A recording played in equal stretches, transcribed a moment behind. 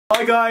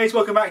Hi guys,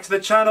 welcome back to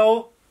the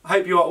channel. I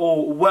hope you are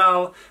all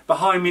well.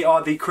 Behind me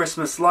are the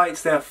Christmas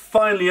lights. They're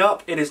finally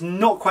up. It is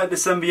not quite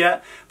December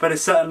yet, but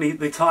it's certainly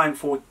the time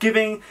for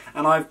giving.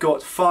 And I've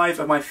got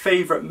 5 of my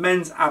favourite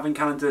men's advent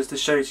calendars to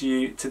show to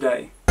you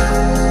today.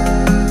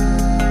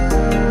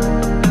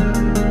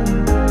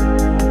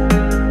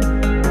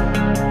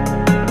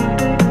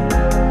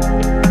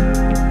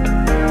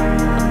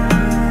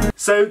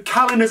 So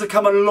calendars have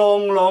come a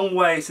long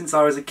way since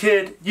I was a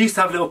kid. Used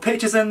to have little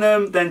pictures in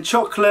them, then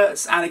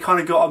chocolates, and it kind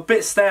of got a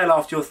bit stale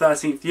after your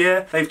 13th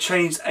year. They've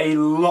changed a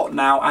lot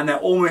now and they're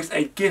almost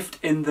a gift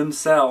in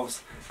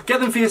themselves. Get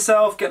them for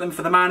yourself, get them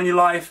for the man in your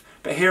life,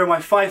 but here are my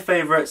 5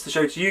 favourites to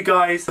show to you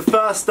guys. The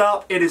first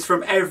up, it is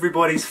from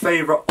everybody's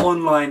favourite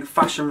online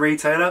fashion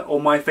retailer, or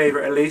my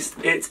favourite at least.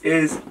 It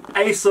is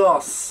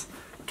ASOS.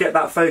 Get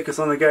that focus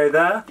on the go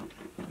there.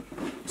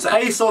 So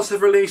ASOS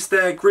have released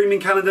their grooming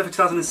calendar for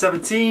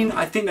 2017.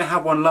 I think they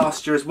had one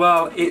last year as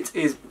well. It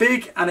is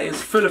big and it is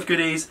full of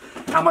goodies.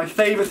 And my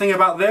favourite thing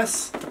about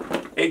this,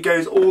 it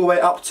goes all the way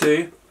up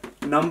to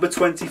number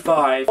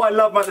 25. What I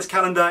love about this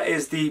calendar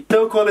is the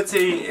build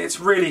quality. It's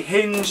really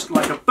hinged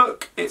like a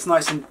book. It's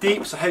nice and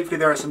deep, so hopefully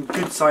there are some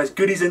good sized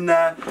goodies in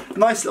there.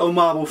 Nice little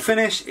marble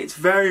finish. It's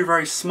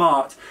very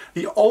smart.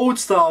 The old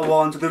style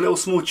ones with the little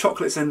small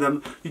chocolates in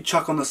them, you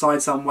chuck on the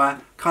side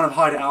somewhere, kind of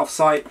hide it out of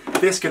sight.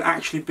 This can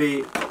actually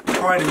be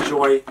pride and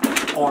joy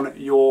on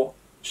your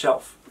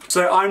shelf.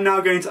 So I'm now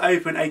going to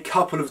open a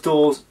couple of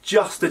doors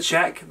just to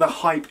check the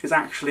hype is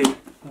actually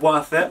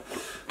worth it.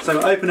 So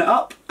I'll open it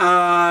up,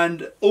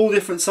 and all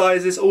different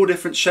sizes, all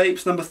different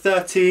shapes. Number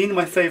 13,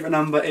 my favourite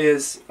number,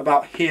 is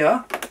about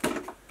here.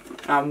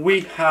 And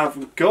we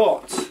have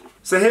got...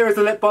 So here is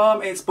the lip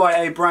balm. It's by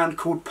a brand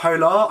called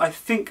Polar. I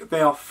think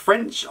they are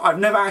French. I've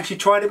never actually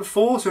tried it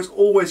before, so it's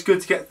always good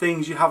to get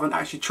things you haven't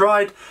actually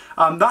tried.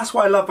 That's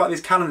what I love about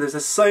these calendars.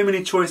 There's so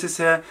many choices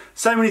here,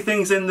 so many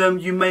things in them.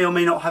 You may or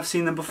may not have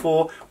seen them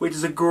before, which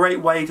is a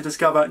great way to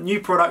discover new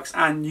products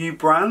and new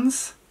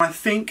brands. I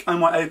think I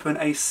might open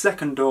a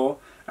second door.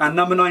 And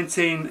number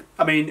 19,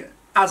 I mean,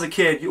 as a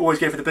kid, you always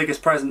go for the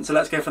biggest present, so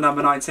let's go for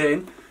number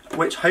 19,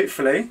 which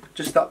hopefully,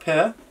 just up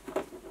here,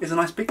 is a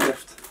nice big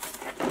gift.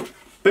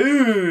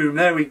 Boom!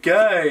 There we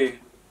go.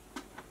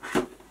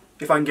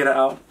 If I can get it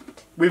out.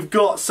 We've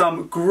got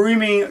some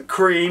grooming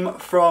cream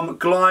from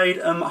Glide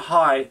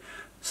High.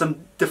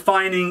 Some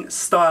defining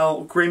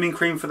style grooming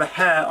cream for the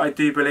hair, I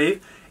do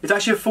believe. It's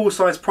actually a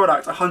full-size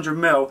product,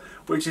 100ml,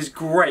 which is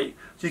great.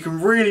 So you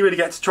can really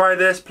get to try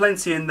this.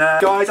 Plenty in there.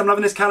 Guys, I'm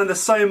loving this calendar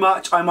so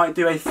much, I might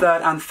do a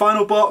third and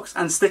final box.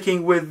 And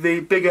sticking with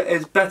the bigger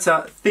is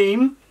better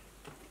theme,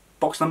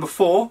 box number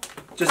 4,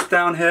 just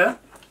down here.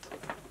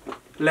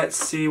 Let's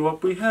see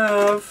what we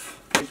have.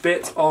 A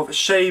bit of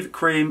shave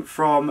cream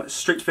from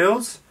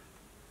Streetfields.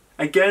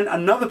 Again,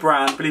 another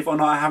brand, believe it or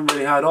not, I haven't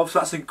really heard of, so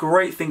that's a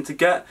great thing to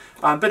get.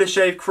 Bit of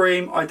shave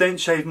cream. I don't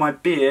shave my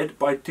beard,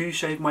 but I do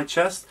shave my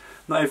chest.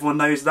 Not everyone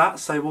knows that,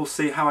 so we'll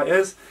see how it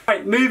is.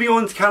 Right, moving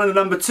on to calendar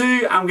number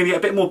 2. I'm going to get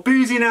a bit more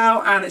boozy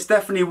now, and it's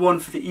definitely one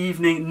for the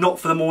evening, not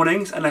for the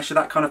mornings, unless you're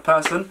that kind of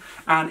person.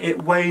 And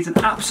it weighs an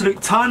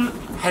absolute ton,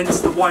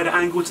 hence the wider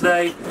angle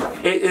today.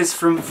 It is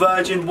from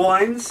Virgin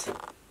Wines.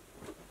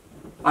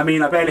 I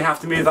mean, I barely have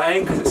to move that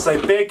in because it's so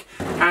big.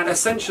 And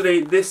essentially,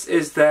 this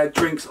is their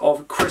drinks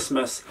of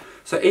Christmas.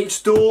 So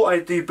each door, I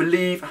do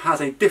believe,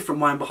 has a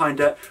different wine behind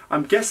it.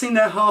 I'm guessing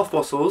they're half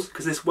bottles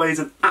because this weighs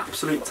an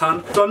absolute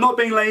ton. So I'm not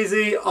being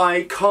lazy.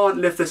 I can't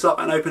lift this up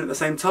and open at the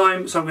same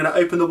time. So I'm going to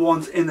open the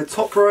ones in the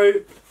top row.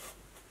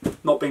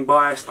 Not being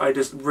biased, I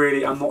just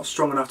really am not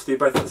strong enough to do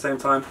both at the same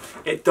time.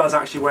 It does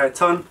actually weigh a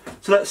ton.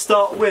 So let's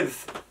start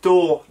with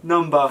door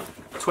number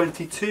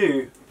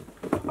 22.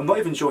 I'm not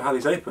even sure how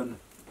these open.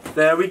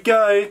 There we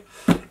go.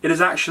 It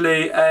is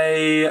actually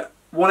a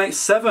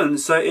 187,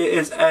 so it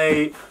is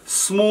a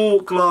small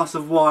glass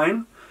of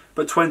wine,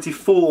 but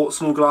 24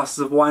 small glasses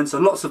of wine, so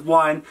lots of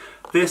wine.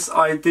 This,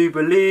 I do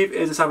believe,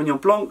 is a Sauvignon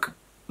Blanc,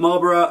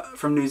 Marlborough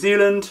from New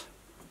Zealand.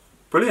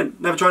 Brilliant.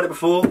 Never tried it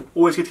before.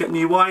 Always good to get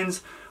new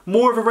wines.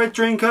 More of a red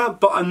drinker,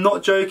 but I'm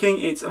not joking.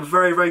 It's a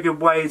very good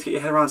way to get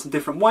your head around some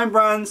different wine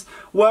brands,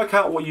 work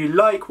out what you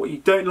like, what you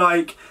don't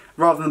like,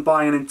 rather than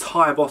buying an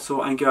entire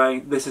bottle and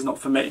going, this is not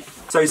for me.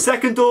 So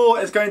second door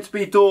is going to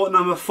be door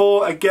number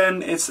 4.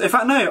 Again, it's, in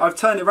fact no, I've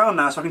turned it around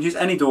now so I can choose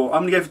any door.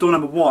 I'm going to go for door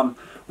number 1.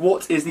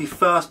 What is the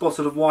first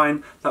bottle of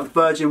wine that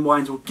Virgin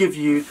Wines will give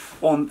you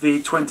on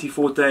the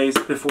 24 days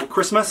before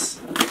Christmas?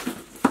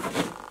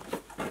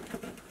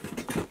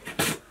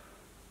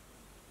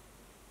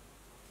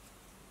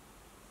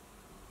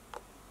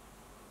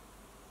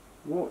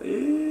 What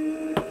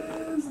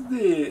is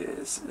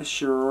this? A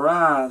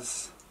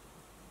Shiraz.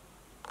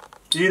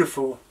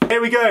 Beautiful.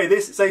 Here we go.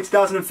 This is a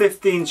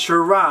 2015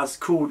 Shiraz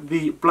called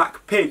the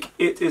Black Pig.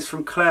 It is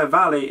from Clare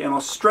Valley in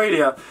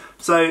Australia.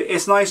 So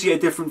it's nice to get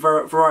a different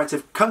variety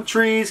of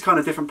countries, kind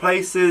of different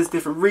places,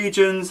 different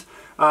regions.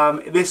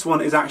 This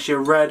one is actually a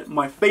red,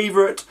 my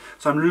favourite.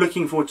 So I'm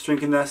looking forward to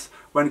drinking this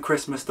when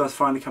Christmas does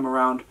finally come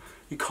around.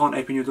 You can't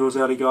open your doors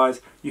early,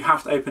 guys. You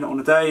have to open it on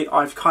a day.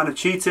 I've kind of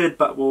cheated,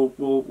 but we'll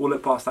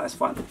look past that. It's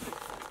fine.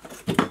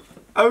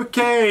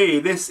 Okay,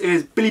 this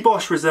is Billy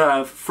Bosch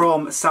Reserve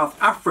from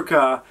South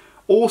Africa.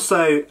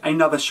 Also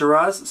another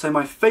Shiraz, so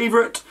my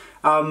favourite.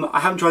 I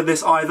haven't tried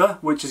this either,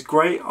 which is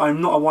great. I'm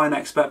not a wine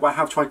expert, but I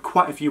have tried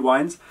quite a few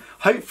wines.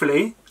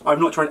 Hopefully, I've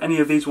not tried any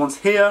of these ones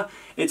here.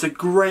 It's a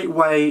great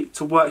way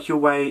to work your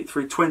way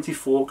through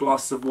 24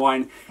 glasses of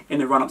wine in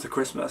the run up to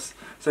Christmas.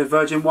 So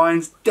Virgin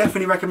Wines,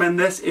 definitely recommend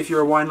this if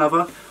you're a wine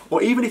lover,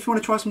 or even if you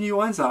want to try some new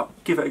wines out,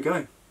 give it a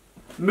go.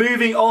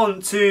 Moving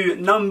on to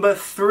number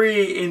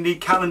 3 in the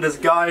calendars,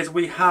 guys,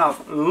 we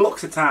have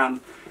L'Occitane.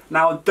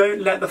 Now,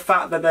 don't let the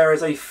fact that there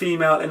is a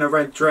female in a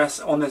red dress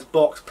on this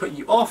box put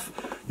you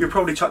off. You'll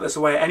probably chuck this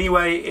away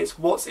anyway. It's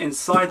what's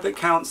inside that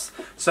counts.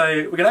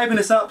 So we're going to open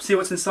this up, see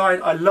what's inside.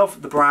 I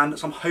love the brand,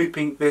 so I'm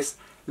hoping this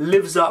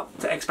lives up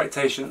to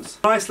expectations.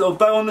 Nice little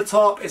bow on the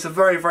top. It's a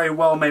very, very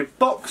well made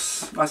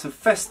box. Nice and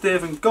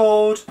festive and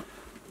gold.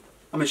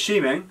 I'm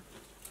assuming.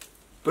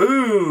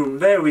 Boom,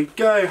 there we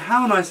go.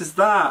 How nice is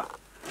that?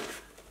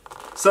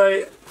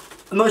 So,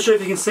 I'm not sure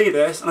if you can see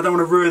this, and I don't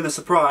want to ruin the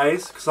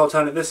surprise, because I'll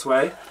turn it this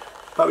way,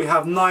 but we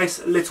have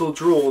nice little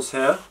drawers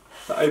here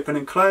that open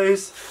and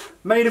close,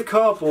 made of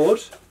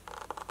cardboard,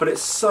 but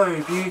it's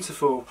so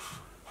beautiful.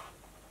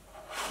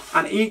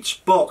 And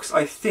each box,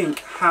 I think,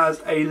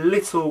 has a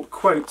little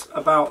quote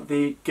about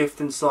the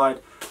gift inside.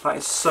 That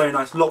is so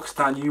nice.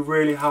 L'Occitane, you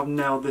really have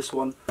nailed this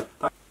one.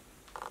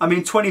 I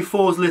mean,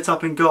 24's lit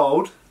up in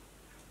gold,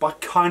 but I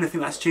kind of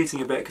think that's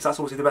cheating a bit, because that's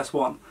obviously the best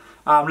one.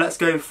 Let's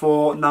go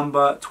for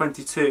number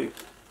 22.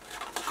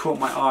 Caught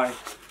my eye.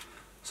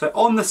 So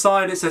on the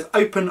side it says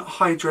open,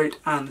 hydrate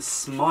and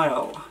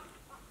smile.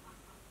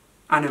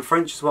 And in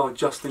French as well,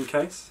 just in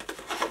case.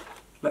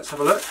 Let's have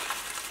a look.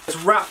 It's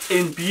wrapped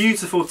in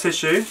beautiful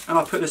tissue, and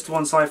I'll put this to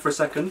one side for a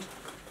second.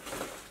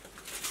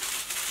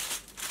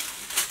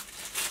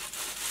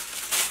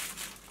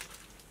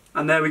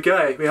 And there we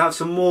go, we have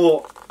some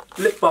more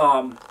lip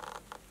balm.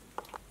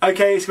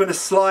 Okay, so we're going to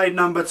slide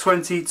number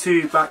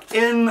 22 back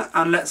in,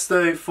 and let's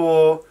go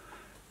for,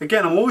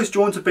 again, I'm always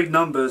drawn to big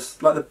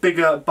numbers, like the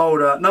bigger,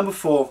 bolder, number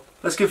 4.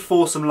 Let's give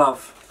 4 some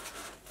love.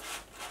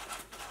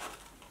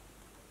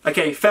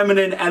 Okay,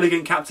 feminine,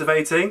 elegant,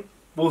 captivating.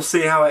 We'll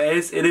see how it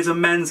is. It is a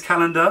men's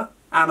calendar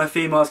and a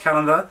female's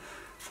calendar.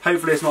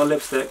 Hopefully it's not a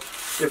lipstick.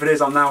 If it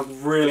is, I'm now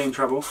really in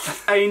trouble.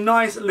 A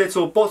nice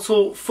little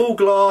bottle, full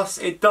glass.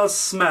 It does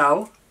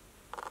smell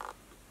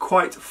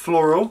quite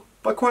floral,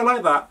 but I quite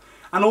like that.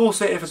 And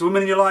also, if there's a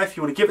woman in your life,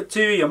 you want to give it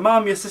to your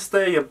mum, your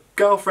sister, your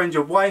girlfriend,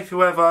 your wife,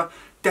 whoever,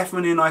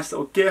 definitely a nice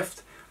little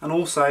gift. And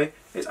also,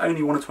 it's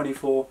only 1 of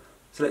 24,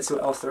 so let's see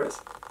what else there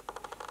is.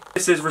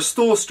 This is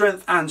Restore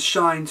Strength and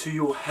Shine to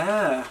Your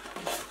Hair.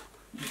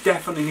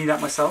 Definitely need that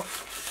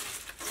myself.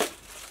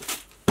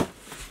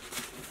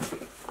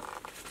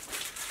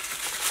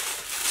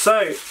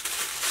 So,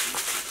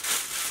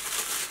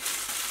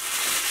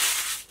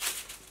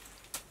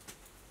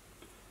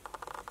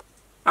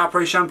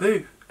 Après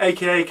shampoo,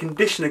 aka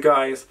conditioner,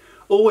 guys.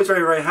 Always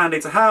very, very handy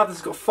to have. This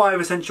has got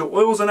 5 essential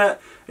oils in it.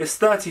 It's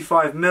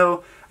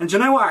 35ml. And do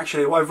you know what,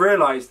 actually, what I've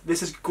realised?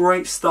 This is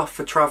great stuff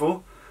for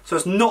travel. So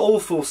it's not all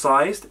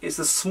full-sized. It's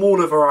a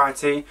smaller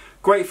variety.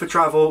 Great for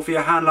travel, for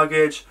your hand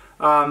luggage.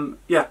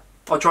 Yeah,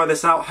 I'll try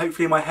this out.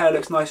 Hopefully my hair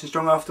looks nice and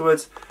strong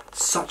afterwards.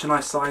 Such a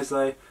nice size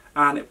though.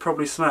 And it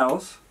probably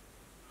smells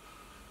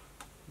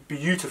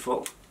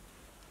beautiful.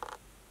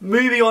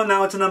 Moving on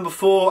now to number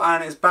 4,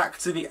 and it's back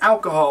to the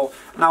alcohol.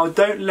 Now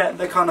don't let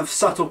the kind of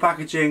subtle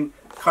packaging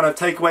kind of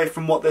take away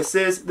from what this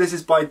is. This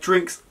is by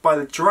Drinks by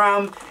the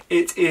Dram.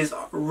 It is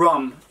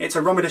rum. It's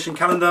a rum edition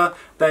calendar.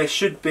 There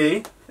should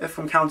be, if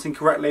I'm counting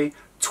correctly,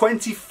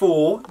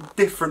 24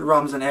 different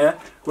rums in here,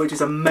 which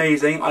is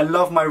amazing. I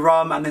love my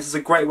rum, and this is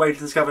a great way to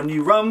discover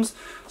new rums.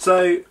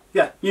 So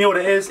yeah, you know what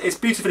it is. It's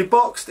beautifully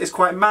boxed. It's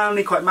quite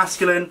manly, quite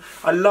masculine.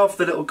 I love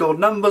the little gold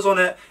numbers on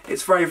it.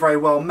 It's very, very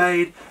well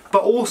made,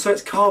 but also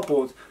it's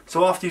cardboard.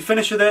 So after you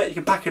finish with it, you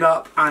can pack it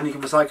up and you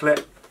can recycle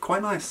it.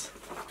 Quite nice.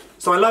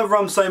 So I love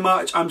rum so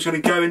much, I'm just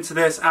going to go into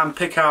this and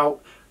pick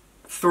out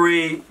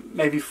 3,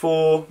 maybe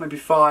 4, maybe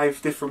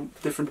 5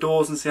 different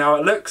doors and see how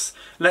it looks.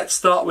 Let's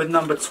start with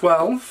number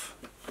 12.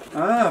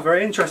 Ah,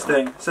 very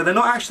interesting. So they're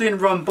not actually in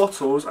rum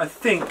bottles. I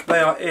think they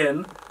are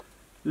in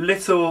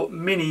little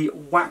mini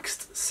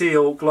waxed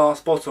seal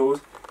glass bottles.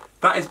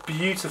 That is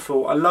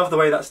beautiful. I love the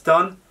way that's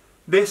done.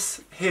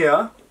 This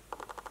here,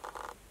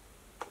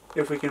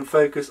 if we can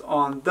focus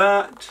on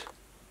that,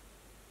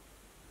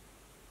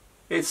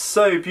 it's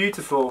so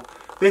beautiful.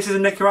 This is a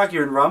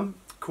Nicaraguan rum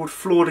called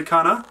Flor de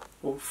Cana,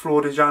 or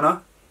Flor de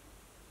Jana.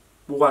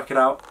 We'll work it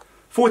out.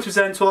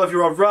 40%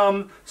 12-year-old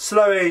rum,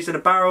 slow aged in a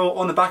barrel.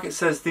 On the back it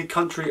says the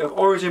country of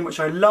origin, which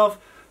I love,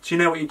 so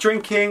you know what you're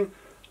drinking.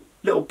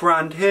 Little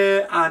brand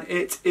here, and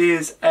it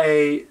is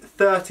a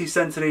 30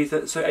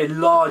 centilitre, so a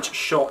large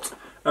shot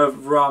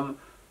of rum.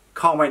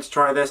 Can't wait to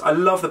try this. I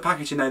love the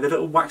packaging though. The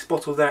little wax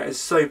bottle there is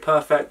so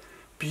perfect.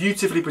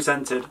 Beautifully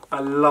presented.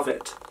 I love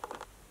it.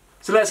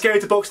 So let's go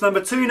to box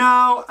number 2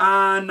 now,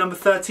 and number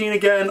 13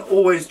 again.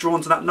 Always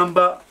drawn to that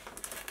number.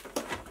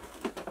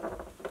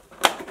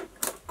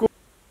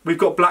 We've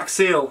got Black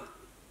Seal.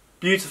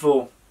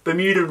 Beautiful.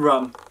 Bermudan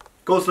rum.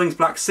 Gosling's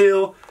Black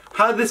Seal.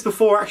 Had this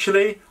before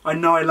actually. I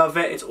know I love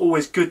it. It's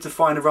always good to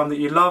find a rum that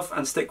you love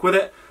and stick with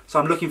it. So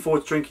I'm looking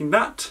forward to drinking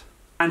that.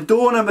 And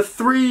door number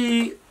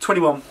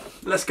 321.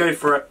 Let's go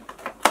for it.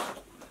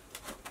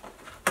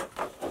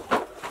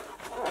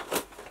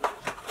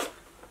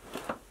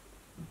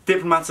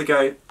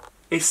 Diplomatico.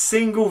 A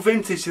single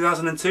vintage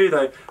 2002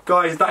 though.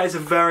 Guys, that is a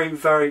very,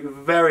 very,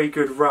 very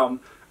good rum.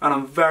 And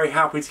I'm very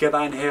happy to get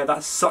that in here.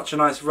 That's such a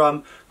nice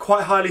rum.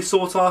 Quite highly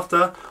sought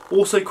after.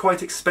 Also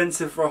quite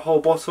expensive for a whole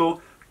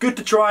bottle. Good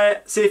to try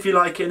it, see if you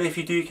like it, and if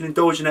you do, you can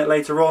indulge in it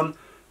later on.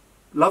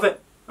 Love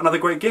it. Another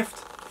great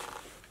gift.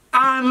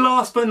 And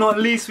last but not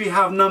least, we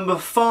have number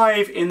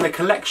 5 in the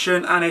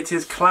collection, and it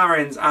is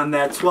Clarins and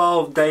their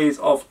 12 Days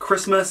of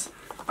Christmas.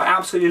 I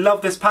absolutely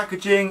love this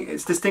packaging.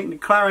 It's distinctly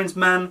Clarins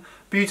man,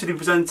 beautifully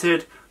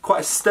presented,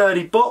 quite a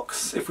sturdy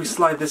box. If we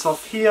slide this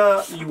off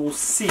here, you will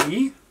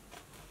see...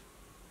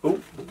 Oh,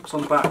 it's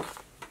on the back.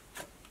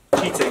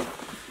 Cheating.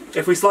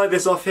 If we slide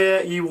this off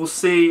here, you will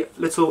see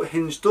little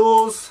hinge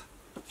doors,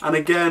 and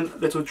again,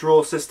 little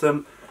drawer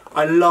system.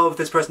 I love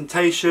this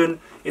presentation.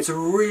 It's a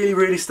really,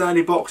 really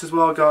sturdy box as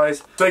well,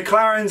 guys. So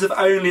Clarins have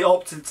only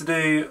opted to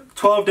do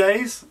 12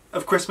 days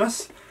of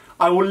Christmas.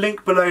 I will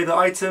link below the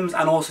items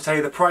and also tell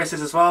you the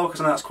prices as well,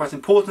 because I know that's quite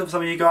important for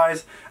some of you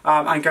guys,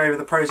 and go over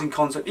the pros and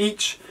cons of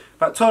each.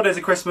 But 12 days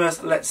of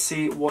Christmas, let's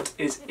see what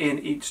is in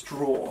each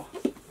drawer.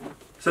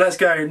 So let's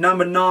go,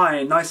 number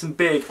 9, nice and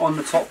big on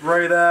the top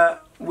row there.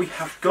 We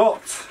have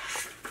got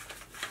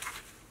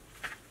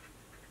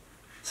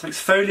some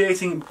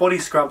exfoliating body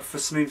scrub for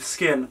smooth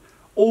skin.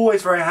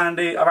 Always very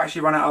handy. I've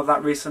actually run out of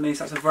that recently,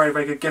 so that's a very,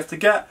 very good gift to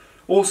get.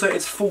 Also,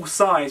 it's full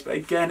size, but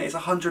again, it's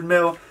 100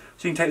 ml,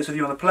 so you can take this with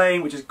you on the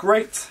plane, which is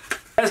great.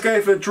 Let's go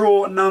for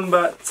drawer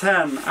number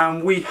 10,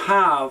 and we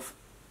have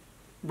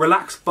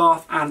Relax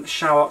Bath and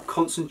Shower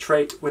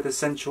Concentrate with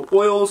essential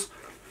oils.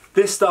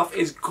 This stuff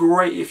is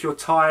great if you're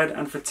tired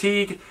and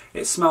fatigued.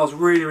 It smells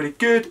really, really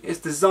good. It's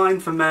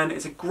designed for men.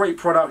 It's a great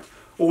product.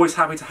 Always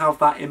happy to have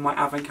that in my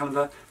advent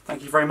calendar.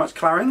 Thank you very much,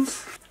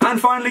 Clarins. And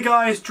finally,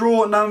 guys,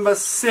 drawer number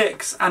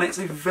 6, and it's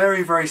a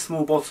very, very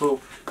small bottle.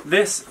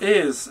 This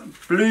is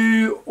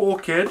Blue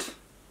Orchid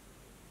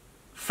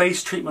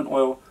Face Treatment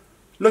Oil.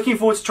 Looking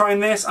forward to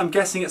trying this. I'm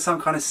guessing it's some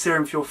kind of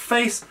serum for your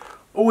face.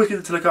 Always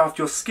good to look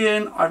after your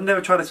skin. I've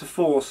never tried this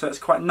before, so it's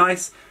quite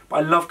nice. But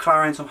I love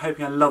Clarins, so I'm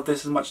hoping I love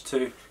this as much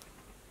too.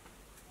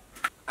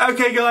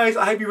 Okay guys,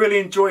 I hope you really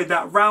enjoyed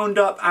that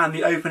roundup and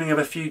the opening of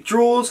a few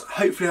drawers.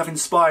 Hopefully I've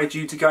inspired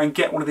you to go and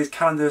get one of these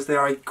calendars. They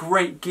are a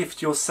great gift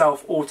to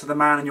yourself or to the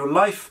man in your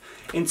life.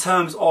 In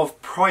terms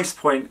of price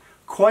point,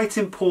 quite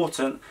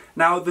important.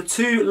 Now the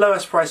two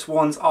lowest priced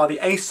ones are the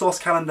ASOS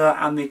calendar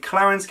and the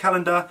Clarins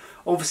calendar.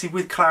 Obviously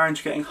with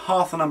Clarins you're getting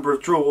half the number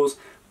of drawers,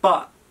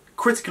 but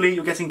critically,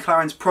 you're getting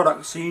Clarins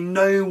products, so you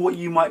know what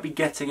you might be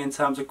getting in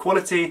terms of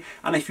quality.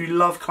 And if you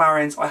love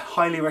Clarins, I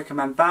highly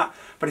recommend that.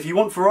 But if you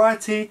want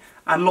variety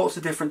and lots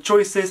of different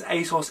choices,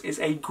 ASOS is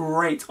a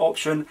great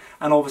option.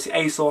 And obviously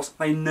ASOS,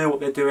 they know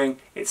what they're doing.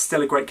 It's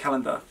still a great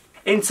calendar.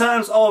 In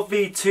terms of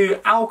the two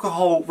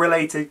alcohol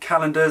related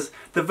calendars,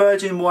 the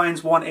Virgin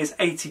Wines one is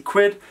 80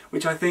 quid,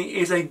 which I think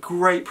is a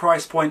great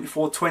price point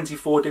for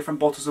 24 different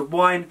bottles of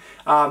wine.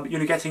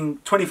 You're getting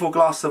 24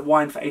 glasses of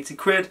wine for 80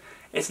 quid.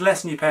 It's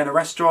less than you pay in a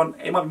restaurant.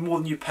 It might be more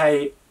than you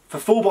pay for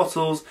full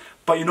bottles,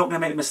 but you're not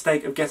going to make the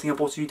mistake of getting a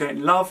bottle you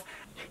don't love.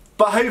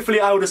 But hopefully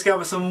I will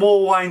discover some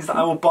more wines that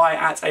I will buy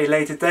at a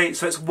later date,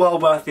 so it's well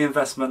worth the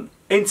investment.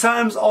 In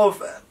terms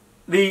of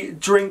the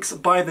drinks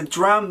by the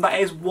dram, that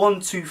is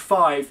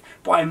 125,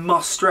 but I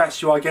must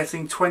stress you are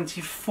getting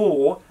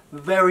 24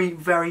 very,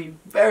 very,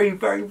 very,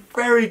 very,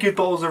 very good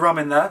bottles of rum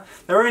in there.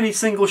 They're only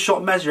single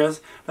shot measures,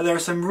 but there are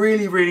some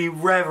really, really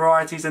rare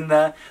varieties in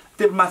there.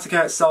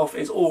 Diplomatico itself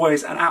is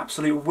always an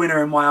absolute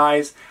winner in my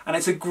eyes, and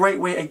it's a great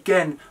way,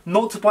 again,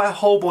 not to buy a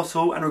whole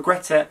bottle and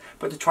regret it,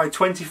 but to try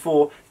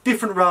 24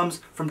 different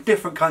rums from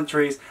different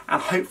countries and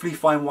hopefully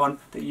find one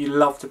that you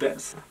love to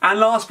bits. And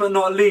last but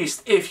not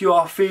least, if you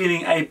are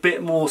feeling a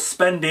bit more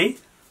spendy,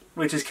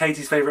 which is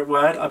Katie's favourite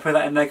word, I put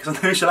that in there because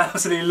I know she'll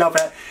absolutely love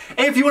it.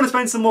 If you want to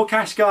spend some more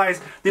cash,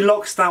 guys, the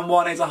Lockstamp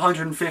one is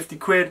 150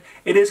 quid.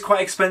 It is quite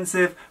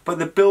expensive, but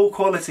the build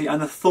quality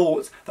and the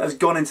thought that has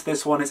gone into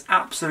this one is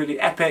absolutely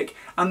epic,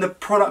 and the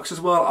products as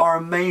well are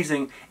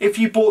amazing. If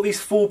you bought these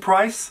full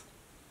price,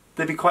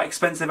 they'd be quite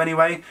expensive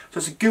anyway, so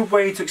it's a good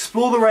way to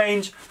explore the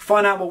range,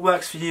 find out what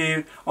works for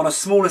you on a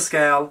smaller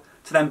scale,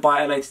 to then buy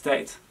at a later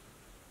date.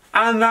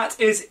 And that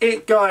is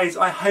it, guys.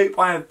 I hope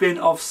I have been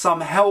of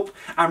some help,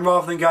 and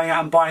rather than going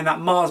out and buying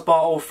that Mars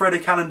bar or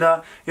Freddo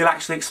calendar, you'll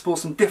actually explore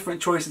some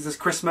different choices this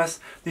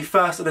Christmas. The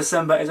 1st of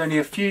December is only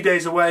a few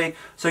days away,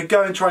 so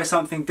go and try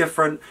something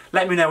different.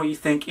 Let me know what you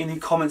think in the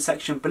comment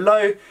section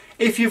below.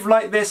 If you've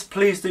liked this,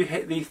 please do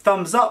hit the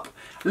thumbs up.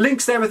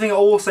 Links to everything are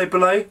also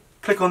below.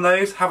 Click on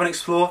those, have an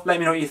explore, let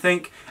me know what you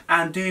think,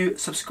 and do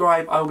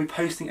subscribe. I will be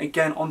posting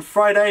again on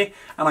Friday,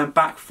 and I'm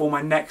back for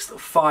my next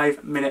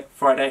 5-minute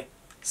Friday.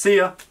 See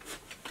ya!